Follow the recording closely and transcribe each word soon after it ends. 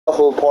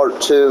cool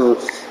part 2.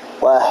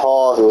 My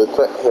heart really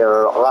quick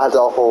here. I had to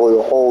hold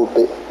the whole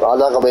bit. I'm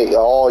not gonna make it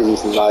all you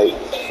tonight.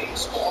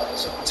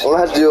 I'm gonna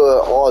have to do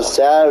it on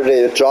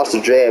Saturday with Josh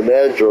the J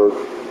manager.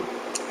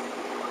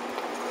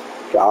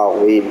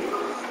 Golly.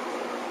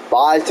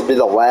 Mine to be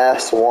the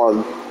last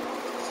one.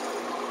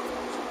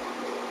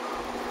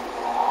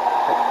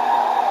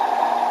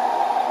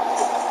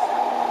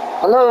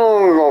 I don't know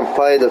when we're gonna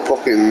play the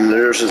fucking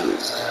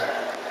nurses.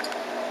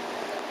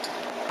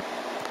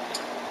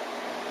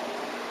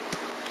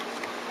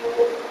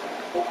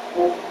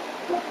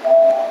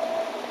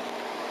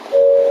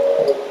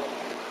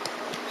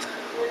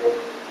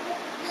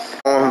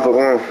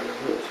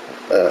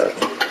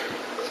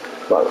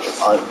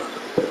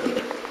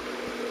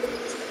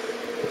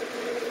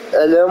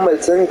 And then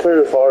it's in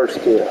pretty hard to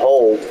get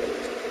hold.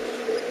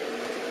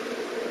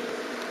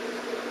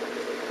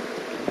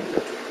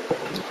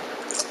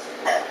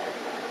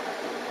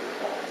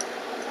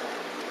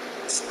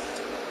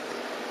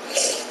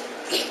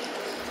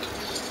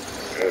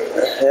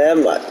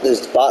 And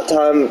this spot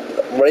time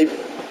right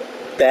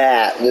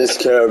back this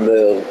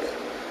caramel.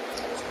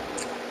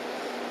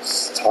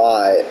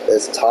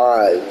 It's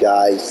time,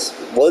 guys.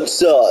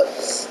 What's up?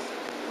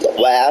 The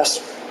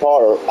last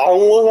part. I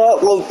want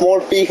to go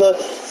more FIFA.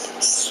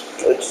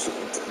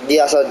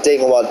 Yes, I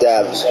think about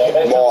that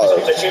more.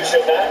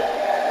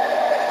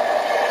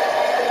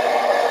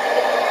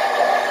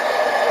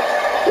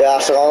 Yeah,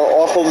 so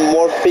I'll go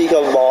more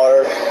FIFA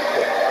more.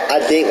 I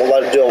think I'm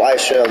going to do a live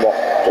stream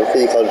the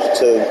FIFA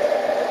too.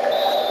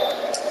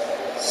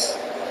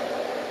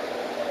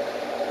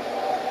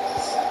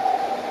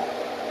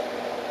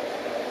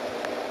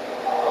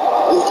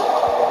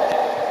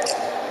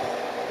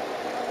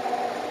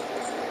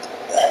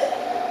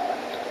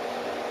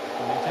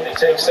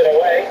 Takes it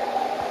away.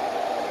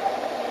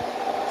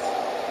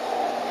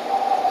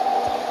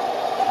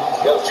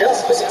 Well,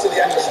 just listen to the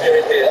atmosphere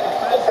in here.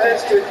 The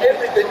fans doing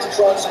everything to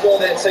try and score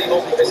their team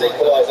off with this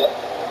equaliser.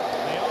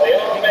 They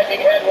are making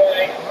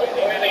headway.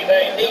 Really,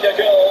 they need a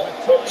goal,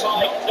 but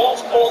time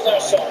not on their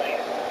side.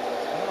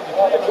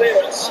 Well, the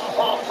clearance,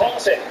 half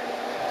passing.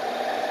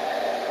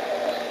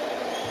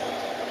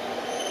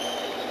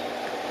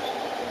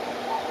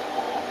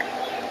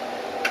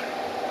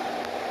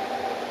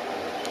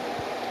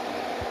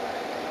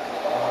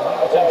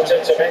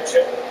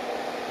 Intervention.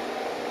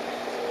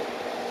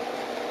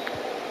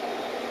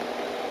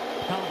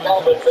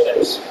 Calvin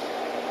Phillips.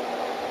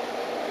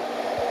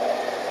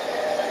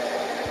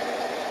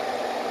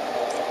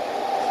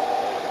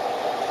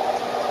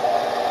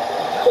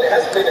 Well, it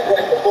hasn't been a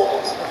great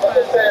performance, but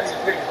the fans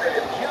have been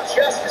brilliant.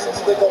 Just listen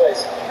to the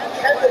noise.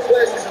 Can the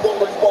players not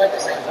look quite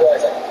this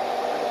equaliser?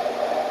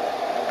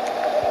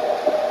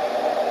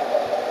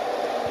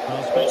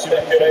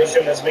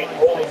 Speculation has been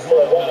right for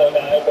a while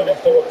now, but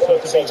if the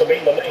reports are to be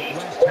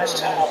believed, West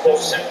Ham will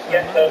soon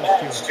get their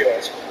man,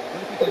 Stuart.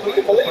 Well, if we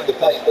can believe the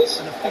papers,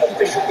 an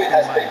official bid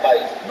has been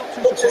made.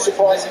 Not too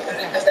surprising,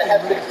 as there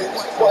have been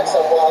rumours quite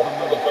some while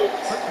from the move.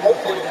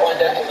 Hopefully we'll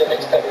find out in the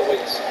next couple of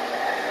weeks.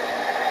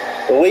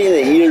 We in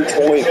the year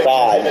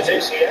 25. It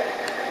is here.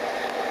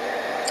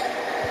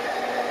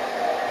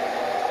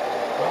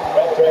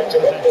 Well, to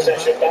win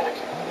possession back.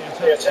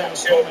 The attack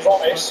showed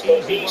promise,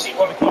 but easy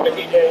work to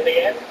keep there in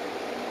the end.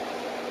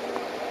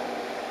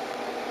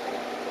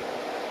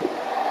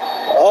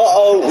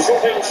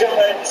 Shocking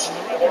challenge.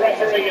 The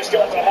referee has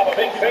got to have a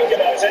big think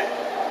about it.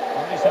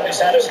 He's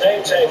had his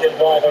name taken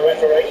by the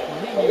referee.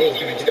 He knew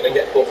he was going to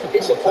get booked.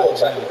 It's a poor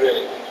tackle,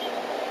 really.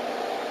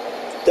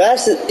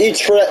 He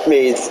tripped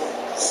me.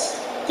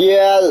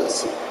 Yeah.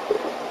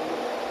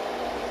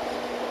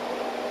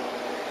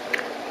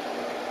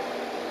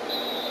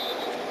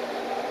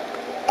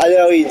 I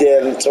know he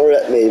did.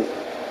 Trip me.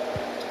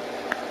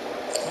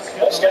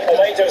 Let's get the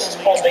latest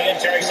on the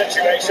injury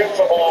situation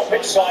from our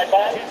pitch side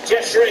man,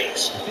 Jeff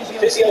Shreves.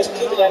 Physio's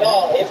keeping an eye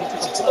on him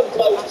because he took a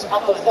blow to his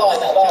upper thigh in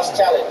that last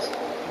challenge.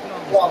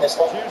 Go on this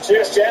one.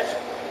 Cheers, Jeff.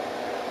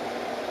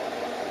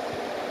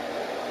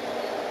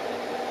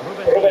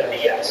 Ruben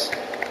Diaz.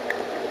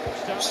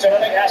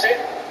 Sterling has it.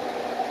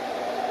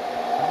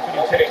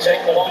 How can he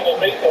take the line and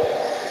beat them?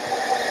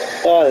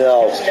 Oh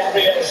no. It's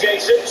Gabriel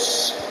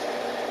Jesus.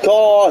 Come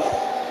on.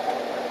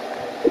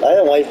 I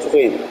don't like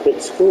fucking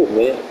quit school,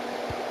 man.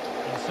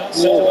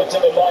 So to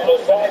the final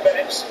 5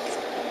 minutes.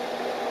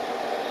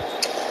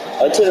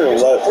 I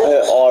didn't let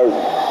our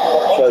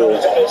On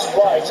his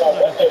right,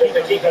 I wondered if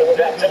the keeper would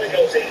have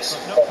difficulties,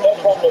 but no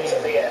problems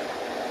in the end.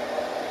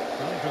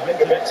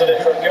 Prevented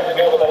it from going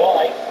over the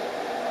line.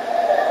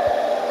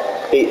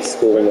 Hate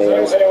school, man.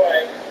 Throws it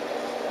away.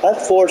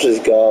 That forces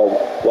go.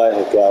 Let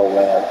it go,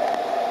 man.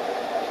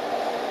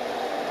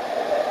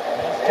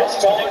 It's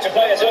time to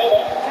play it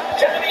over.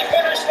 Can he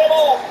finish them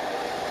off?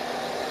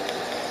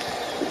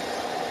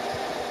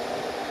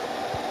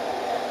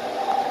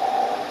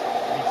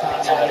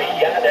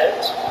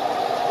 Italianet.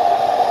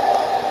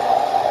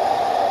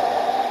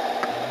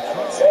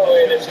 Throw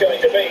in it's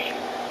going to be.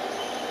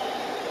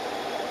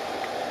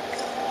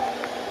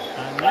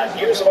 And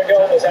news of a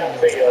goal is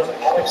Anfield.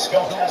 Alex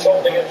Scott has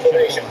all the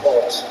information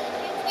for us.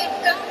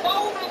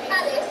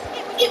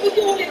 it was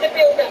all in the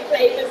build-up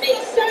play for me.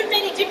 So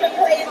many different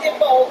players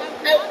involved,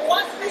 and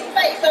once the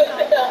space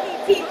opened up,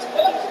 he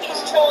took his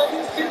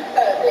chance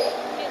superbly.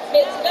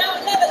 It's now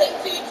level at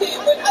 2-2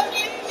 with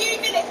only a few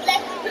minutes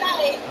left to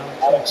play.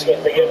 Alex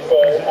looking in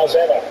for as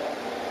ever.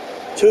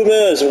 2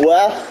 minutes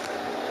left.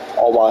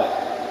 Oh my.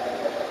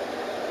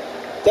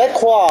 That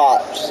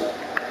clock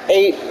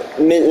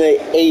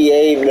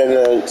 88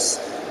 minutes.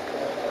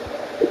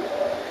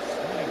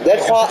 That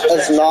clock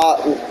is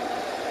not.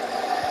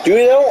 You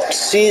don't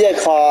see that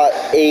clock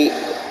 8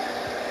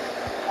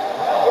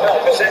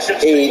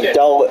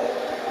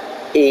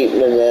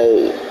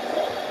 minutes.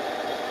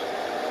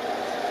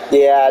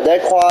 Yeah,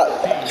 that clock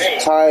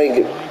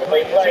kind of.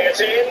 We play it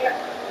in.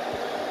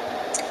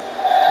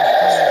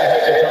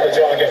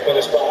 Try and get for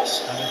this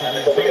pass. And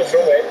it'll be a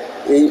throw in.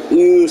 He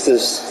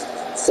uses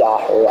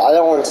soccer. I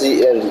don't want to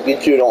see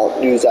it. You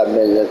don't use that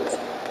minute.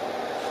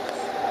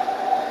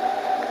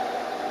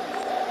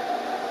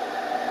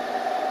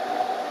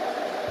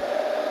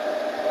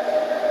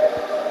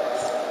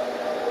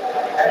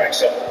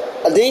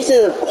 I think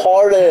it's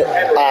part of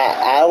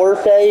our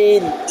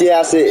fade.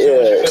 Yes, it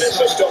is. Minutes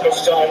of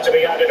stoppage time to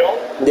be added on.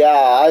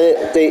 Yeah, I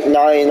think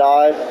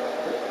 99.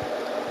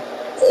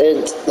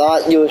 It's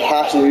not you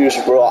have to use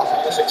block.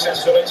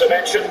 Successful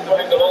intervention,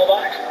 putting the ball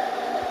back.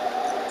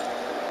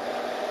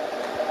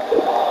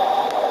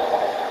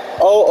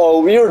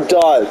 Oh, we're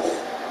done.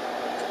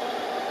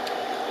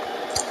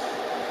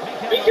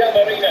 Miguel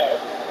Marino.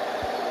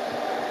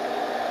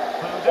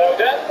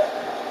 Foden.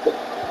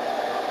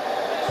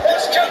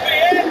 This could be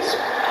it.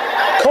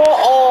 Come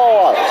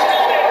on!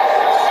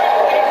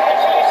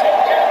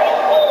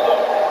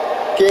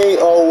 Game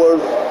over.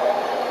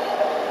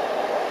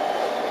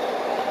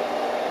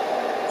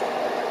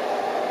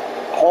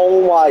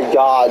 Oh my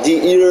God, the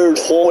year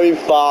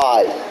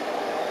 25.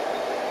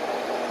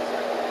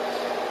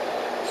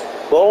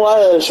 Well,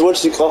 I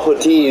switched to couple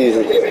teams.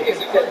 On this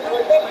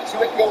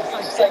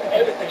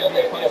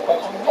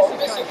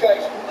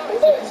occasion,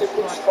 although it's a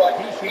good strike,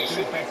 he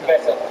should be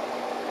better.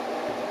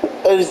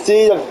 And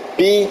see the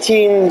B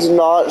team's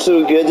not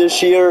so good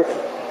this year.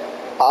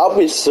 I'll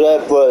be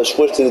set for a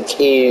switch to the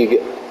team.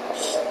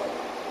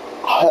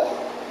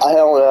 I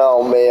don't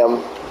know,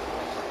 man.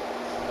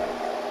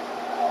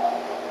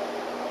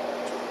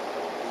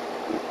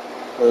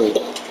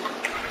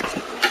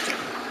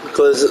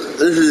 Because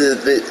this is a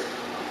bit.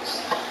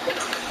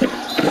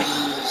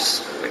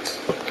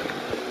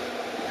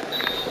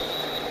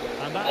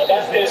 And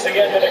that is the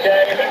end of the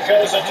game. It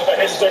goes into the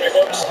history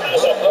books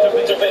as a home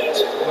defeat.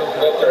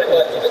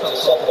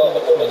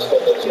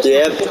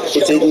 Yep,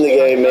 it's in the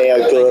game, man.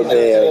 Good,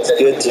 man. It's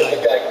good to.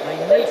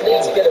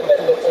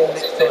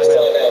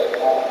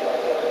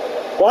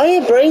 Why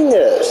you bring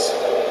this?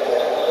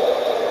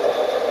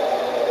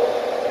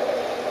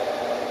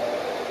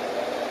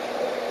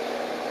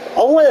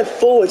 I want a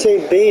full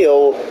tape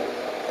bill,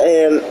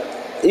 and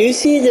you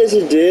see this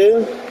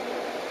dude?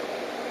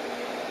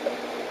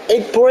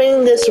 They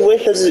bring this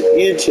with us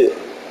YouTube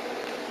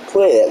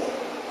clip.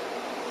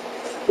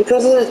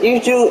 Because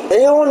YouTube, they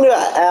don't do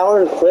an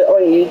hour to clip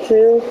on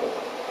YouTube.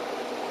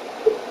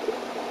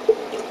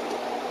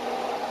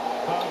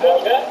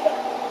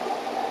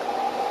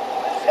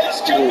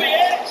 This could be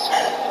it.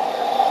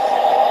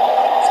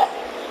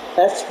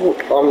 That's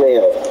on me.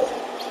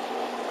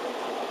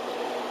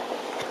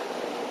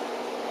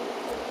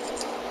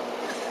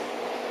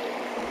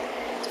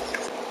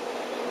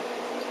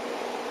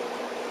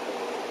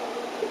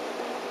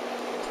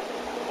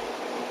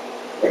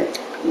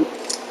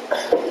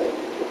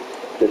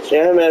 The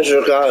channel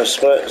manager got a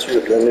split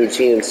with the new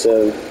team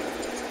soon.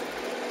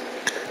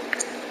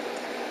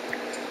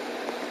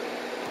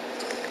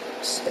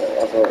 So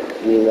I thought,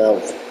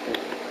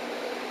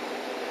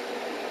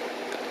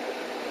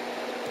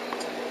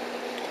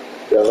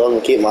 I'm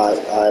gonna keep my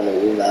eye on the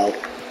email.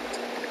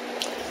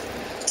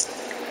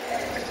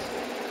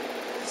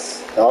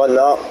 Oh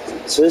no,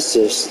 this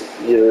is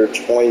year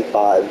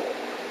 25.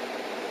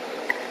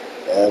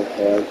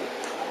 Okay.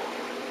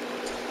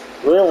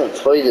 We don't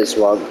play this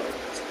one.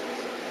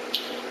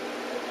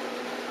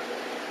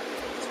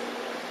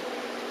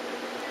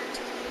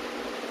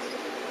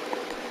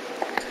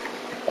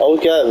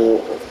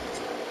 Okay.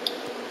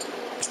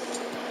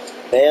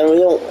 Man,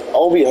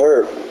 I'll be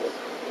hurt.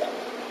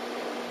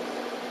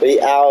 We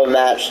out of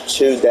match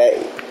 2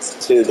 days.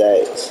 2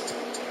 days.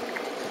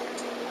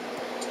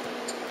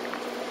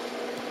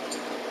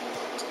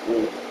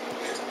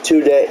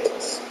 2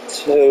 days.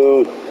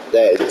 2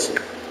 days.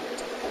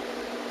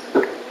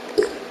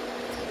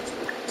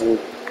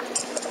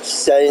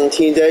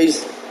 17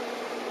 days.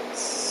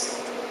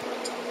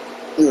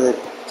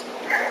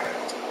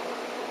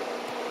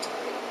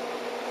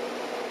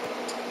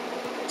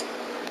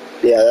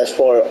 Yeah, that's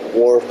for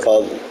World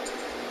Cup.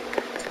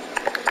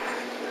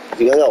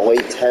 You gotta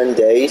wait 10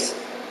 days.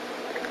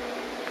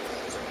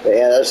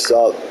 Man, that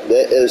sucks.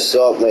 That is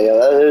suck, man.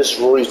 That is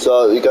really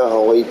suck. You gotta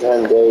wait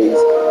 10 days.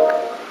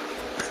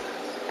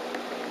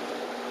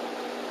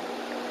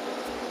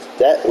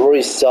 That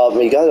really sucked.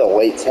 You gotta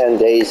wait 10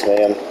 days,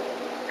 man.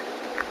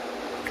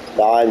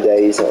 9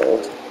 days.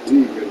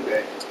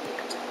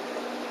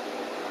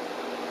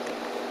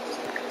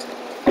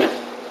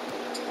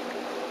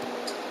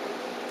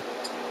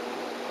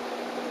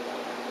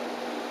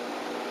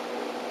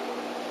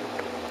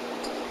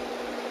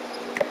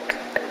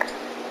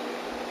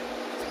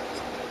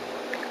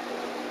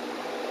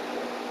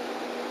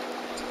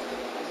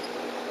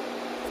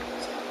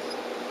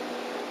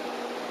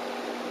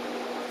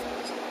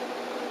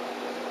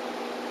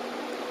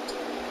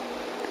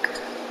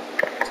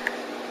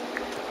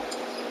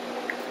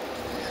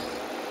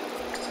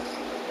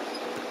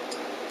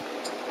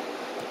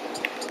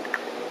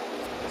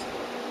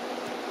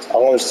 I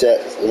want to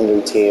set a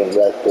new team,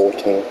 Red Bull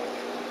team.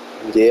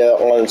 Yeah,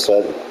 I want to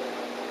set.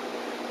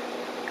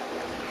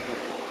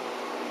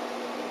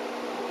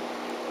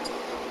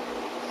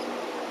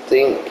 I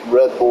think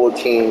Red Bull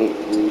team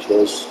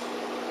uses.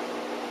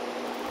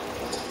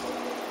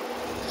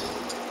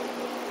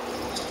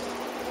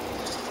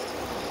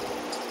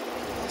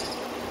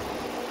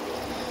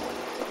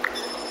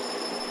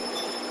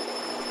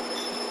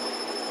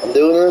 I'm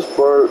doing this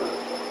for.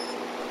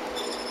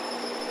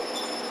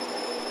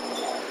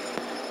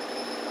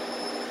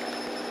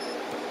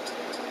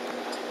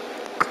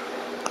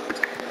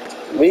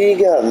 We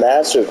got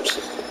massive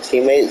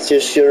teammates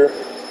this year.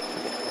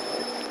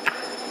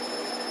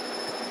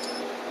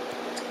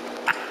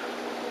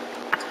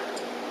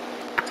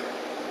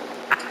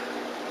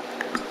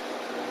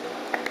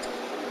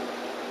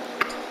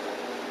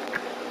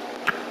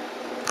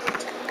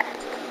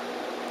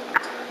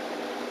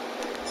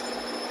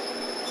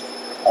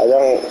 I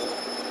don't.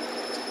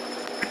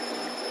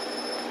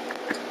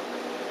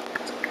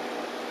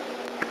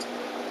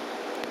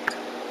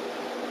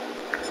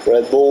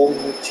 Red Bull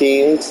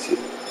teams.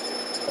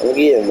 I'm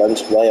getting a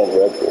bunch of money on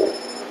Red Bull.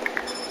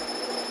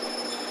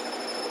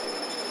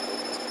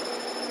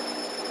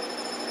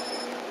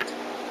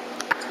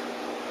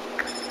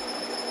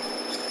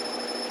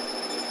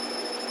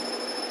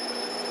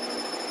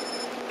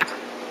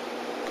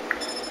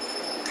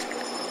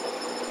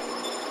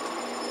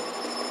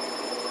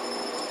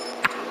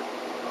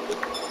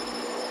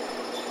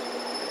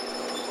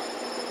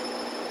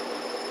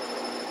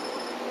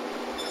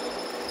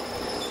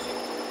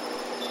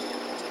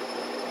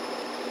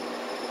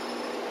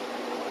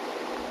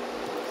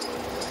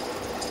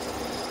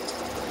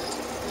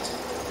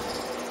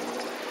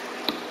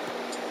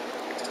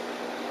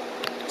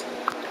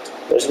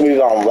 This will be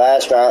my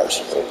last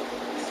match.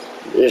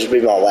 This will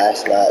be my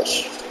last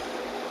match.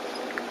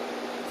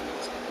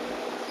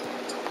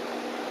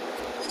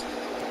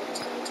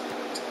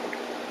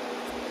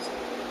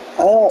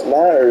 I don't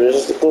matter.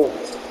 Just go.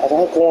 I'm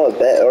not going to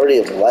bed early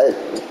at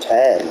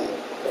 10. I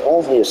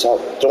don't need to stop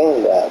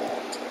doing that.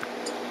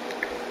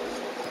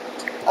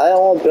 I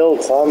don't want to be able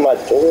to climb my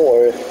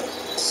door.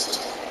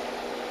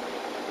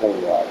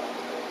 Never mind.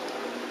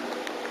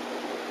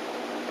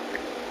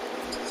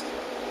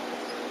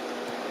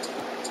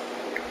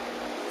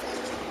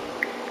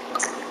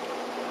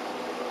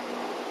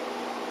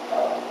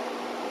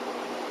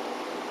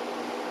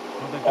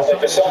 And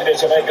they've decided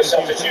to make a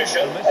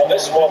substitution, and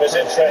this one is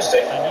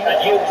interesting.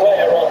 A new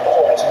player on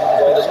board.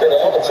 Well, there's been a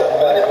lot of talk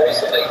about it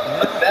recently.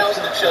 Now's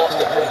the chance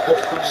to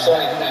prove which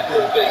side he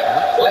could be.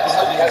 Let's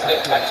hope he has an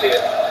impact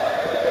here.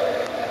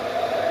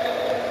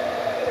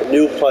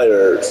 New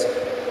players.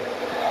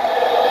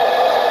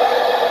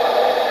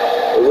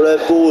 The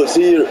Red Bull is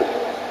here.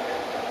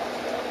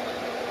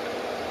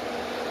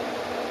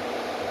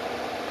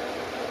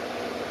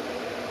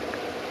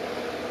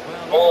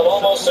 Well,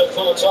 almost at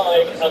full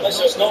time, and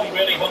this is not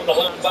really what the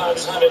home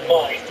fans had in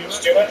mind.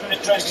 Stuart,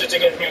 interested to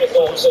get your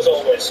thoughts as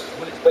always.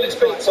 But it's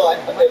been tight,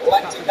 and they've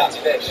lacked a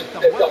cutting edge.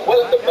 They've done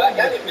well at the back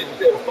and in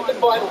midfield, but the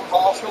final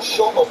pass was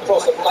shot off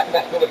cross and lacked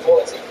that good of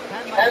quality.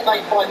 Can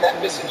they find that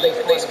missing link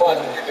in these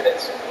final few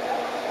minutes?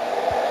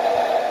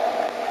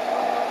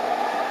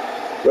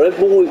 Red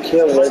Bull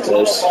can't win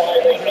this.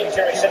 The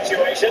injury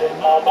situation,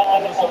 our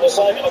man on the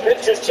side of the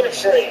pitch is Jeff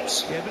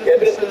Shreves. Yeah, a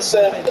bit of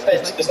concern in the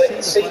defence because they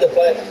can see the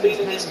player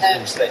feeling his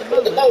hamstring. But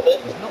at the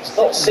moment, it's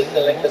not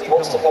signalling that he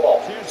wants to come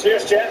off.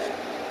 Cheers, Jeff.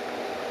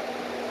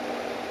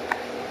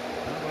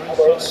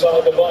 We're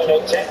inside the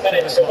final 10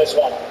 minutes of this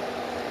one.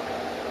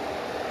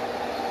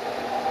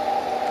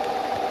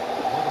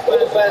 Well,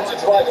 the fans are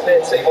driving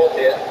their team on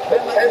here, but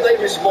can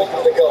they respond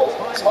with a goal?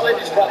 Time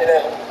is running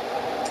out.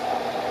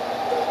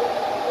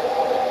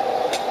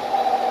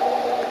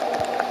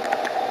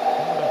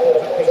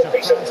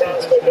 Piece of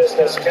transport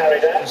business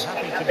carried out.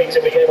 I'm happy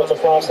to be able to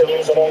pass the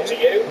news along to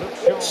you.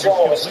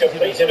 Shaw has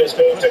completed his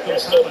move to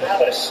Crystal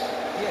Palace.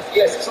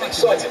 Yes, it's an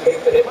exciting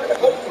move for him, and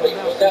hopefully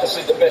we'll now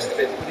see the best of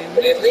him.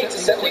 But he'll need to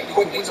settle in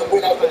quickly to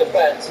win over the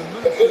fans.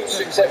 The move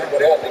suits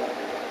everybody, I think.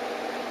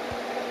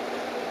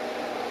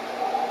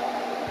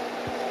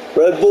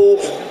 Red Bull,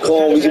 come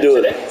on, we can do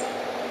it.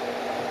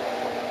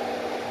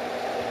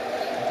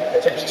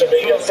 Attempts to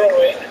be a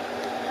throw-in.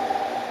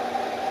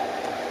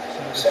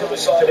 So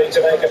deciding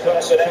to make a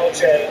personnel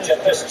change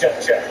at this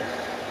juncture.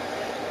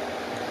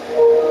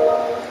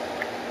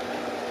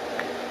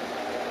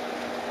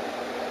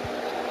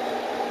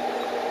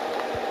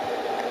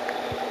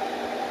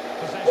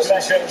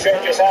 Possession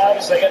changes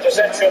hands, they get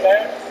possession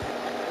there.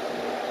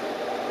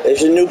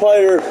 It's a new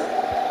player.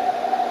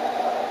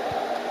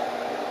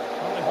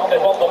 They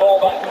want the ball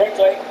back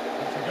quickly.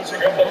 It's a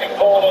good looking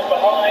ball in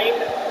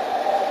behind.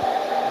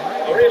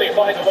 Really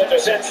vital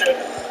interception.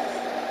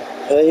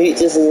 He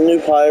just a new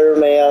player,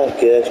 man.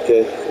 Good.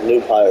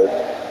 New player.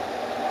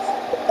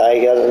 I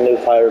got a new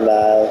player,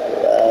 man.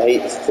 I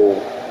hate school.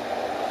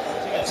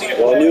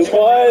 One new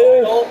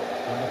player.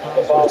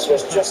 The pass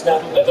was just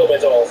that little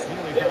bit off.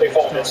 Nearly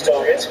found its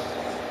target.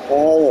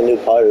 Oh, a new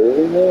player,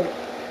 isn't it?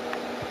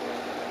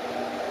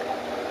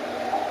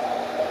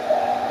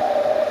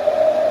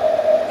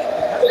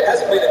 Well, it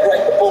hasn't been a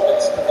great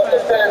performance, but the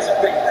fans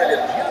have been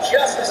brilliant.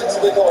 Just listen to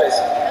the noise.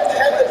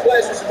 Can the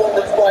players respond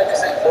and find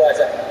this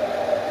equaliser?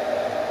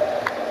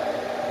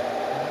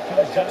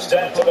 It comes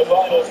down to the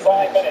final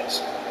 5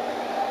 minutes.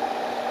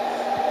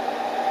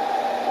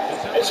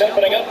 It's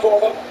opening up for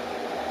them.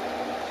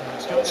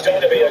 So it's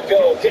going to be a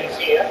goal kick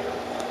here.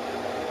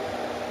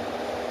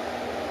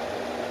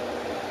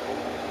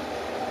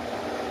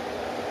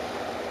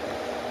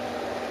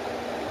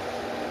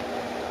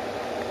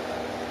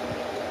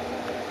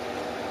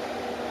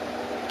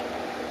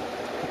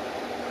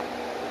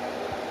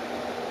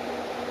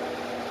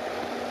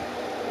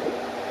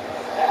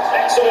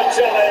 Excellent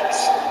challenge.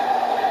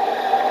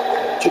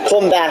 To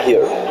come back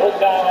here. Look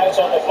now out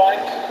on the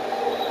flank.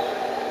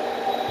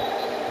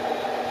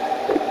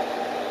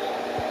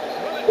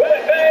 Will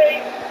it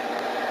be?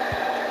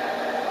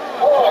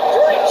 Oh, a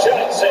great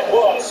chance it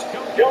was.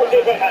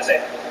 Goalkeeper has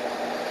it.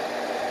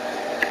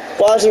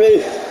 Watch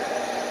me.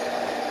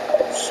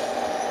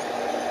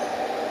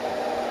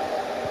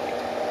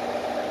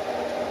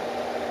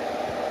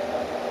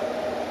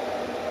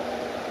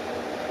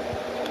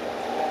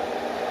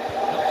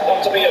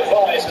 Not to be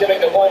advised,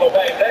 giving the ball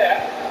away there.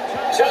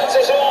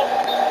 Chances on.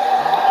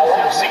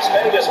 Alas, he's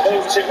made us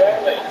move too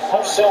early.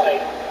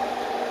 Offside.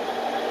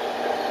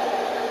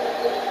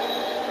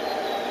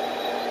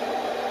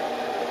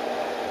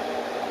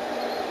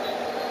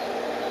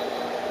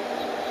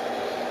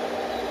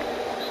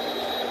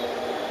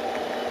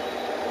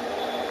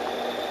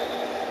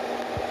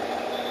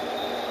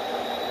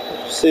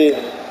 See.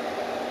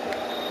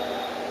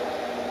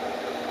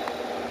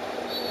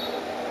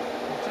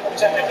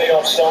 Technically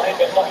offside,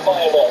 but not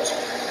by a lot.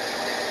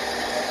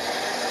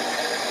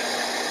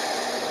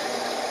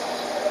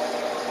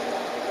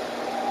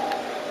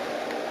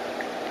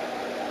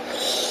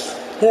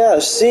 Yeah,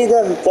 see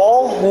that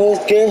ball?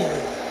 Okay.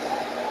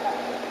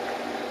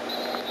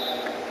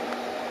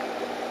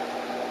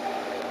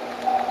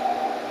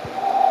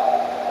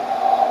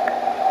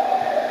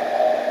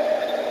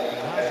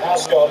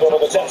 Ascot over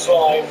the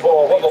touchline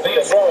for what will be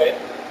a throw-in.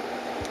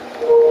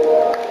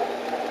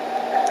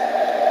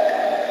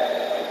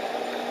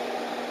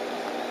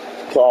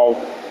 Call.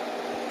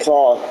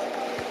 Well,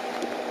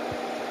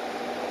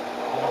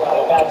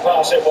 a bad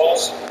pass it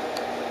was.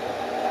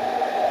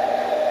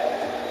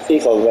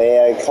 FIFA,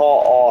 man,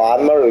 call. Oh,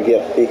 I'm never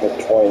get FIFA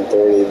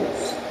 20-30.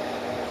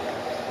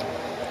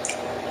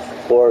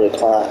 Or the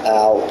client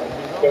out.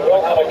 We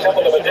will have a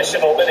couple of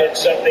additional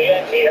minutes at the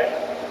end here.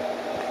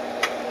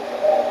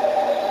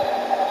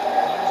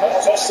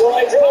 That's a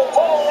slide rule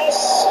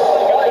pass.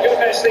 My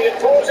goodness, the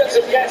importance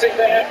of getting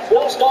there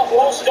was not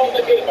lost on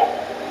the keeper.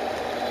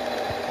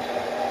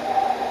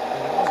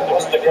 It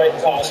wasn't a great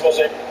pass, was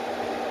it?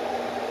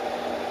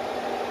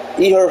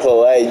 He hurt for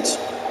legs.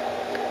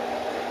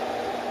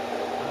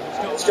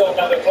 It's got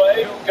another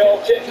play.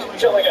 Goal kick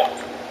coming up.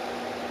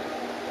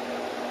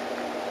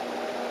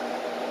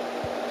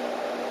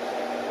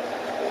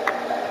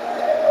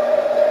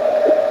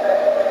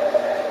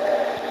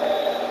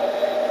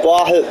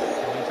 Block it.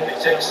 He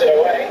takes it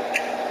away.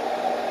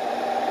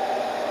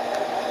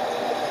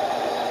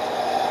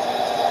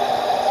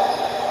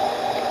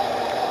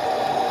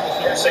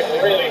 Pressing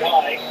really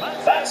high.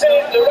 That's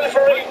it. The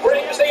referee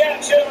brings the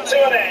action to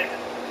an end.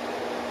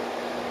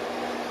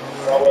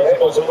 Well, we're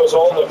able to put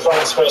all the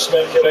transfer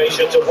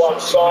speculation to one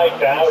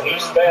side now.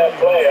 He's their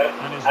player,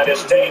 and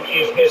his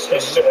debut is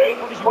history.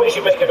 What did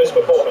you make of his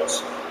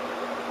performance?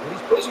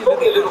 Well, it's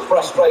probably a little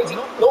frustrating.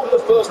 Not the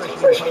first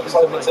impression he was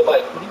hoping to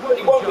make, but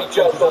he won't be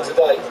judged on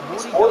today.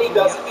 It's what he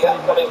does in the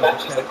upcoming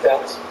matches that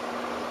counts.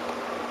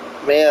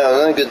 Man, I'm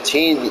not a good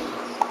team.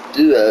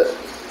 Do that.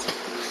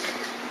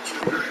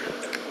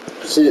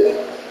 See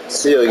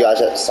you guys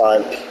next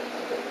time.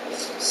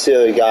 See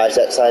you guys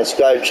next time.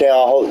 Subscribe to the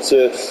channel. I hope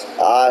to.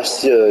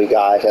 See you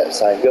guys next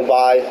time.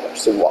 Goodbye.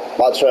 So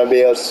watch my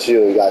videos. See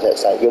you guys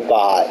next time.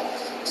 Goodbye.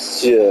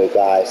 See you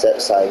guys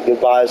next time.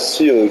 Goodbye.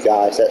 See you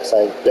guys next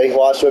time. Thanks for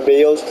watching my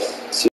videos. See